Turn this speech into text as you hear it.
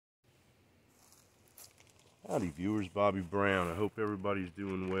Howdy viewers, Bobby Brown. I hope everybody's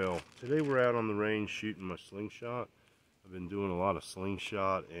doing well. Today we're out on the range shooting my slingshot. I've been doing a lot of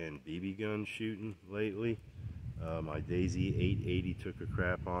slingshot and BB gun shooting lately. My Daisy 880 took a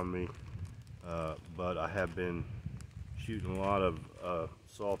crap on me, but I have been shooting a lot of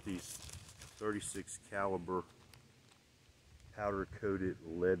Salty's 36 caliber powder coated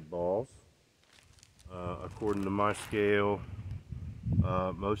lead balls. According to my scale,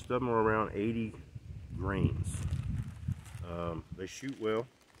 most of them are around 80 grains. They shoot well.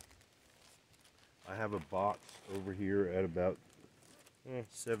 I have a box over here at about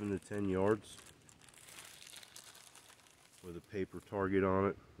 7 to 10 yards with a paper target on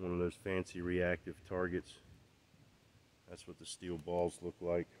it, one of those fancy reactive targets. That's what the steel balls look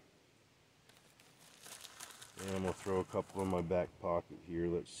like. And I'm going to throw a couple in my back pocket here.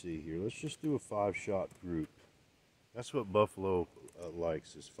 Let's see here. Let's just do a 5-shot group. That's what Buffalo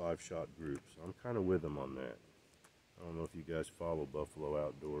likes, is 5-shot groups. I'm kind of with him on that. I don't know if you guys follow Buffalo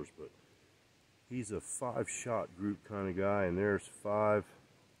Outdoors, but he's a 5-shot group kind of guy, and there's 5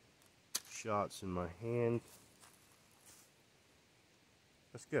 shots in my hand.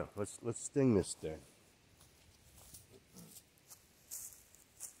 Let's go. Let's sting this thing.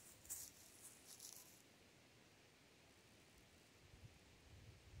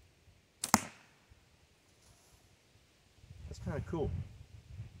 That's kind of cool.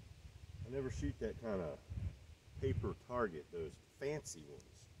 I never shoot that kind of paper target, those fancy ones.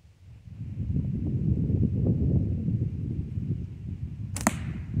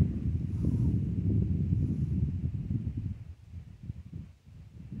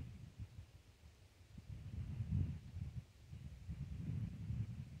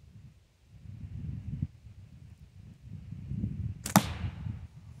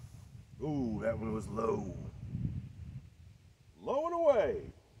 Ooh, that one was low. Low and away.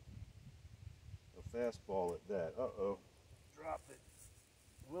 A fastball at that. Uh-oh. Drop it.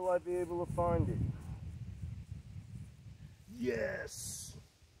 Will I be able to find it? Yes.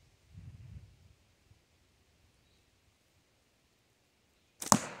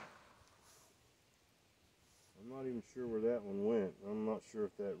 I'm not even sure where that one went. I'm not sure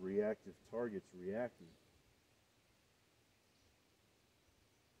if that reactive target's reacted.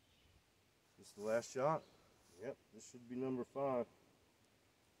 This the last shot? Yep, this should be number 5.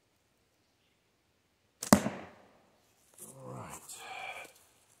 Alright.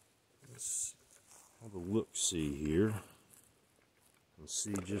 Let's have a look-see here and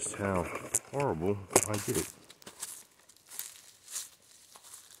see just how horrible I did it.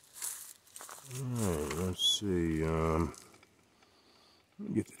 Alright, let's see. Let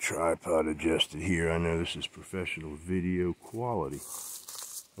me get the tripod adjusted here. I know this is professional video quality.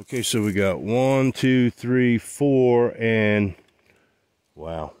 Okay, so we got 1, 2, 3, 4, and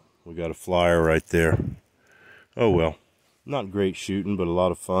wow, we got a flyer right there. Oh well, not great shooting, but a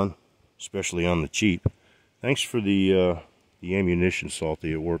lot of fun, especially on the cheap. Thanks for the ammunition,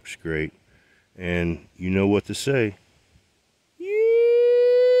 Salty. It works great, and you know what to say.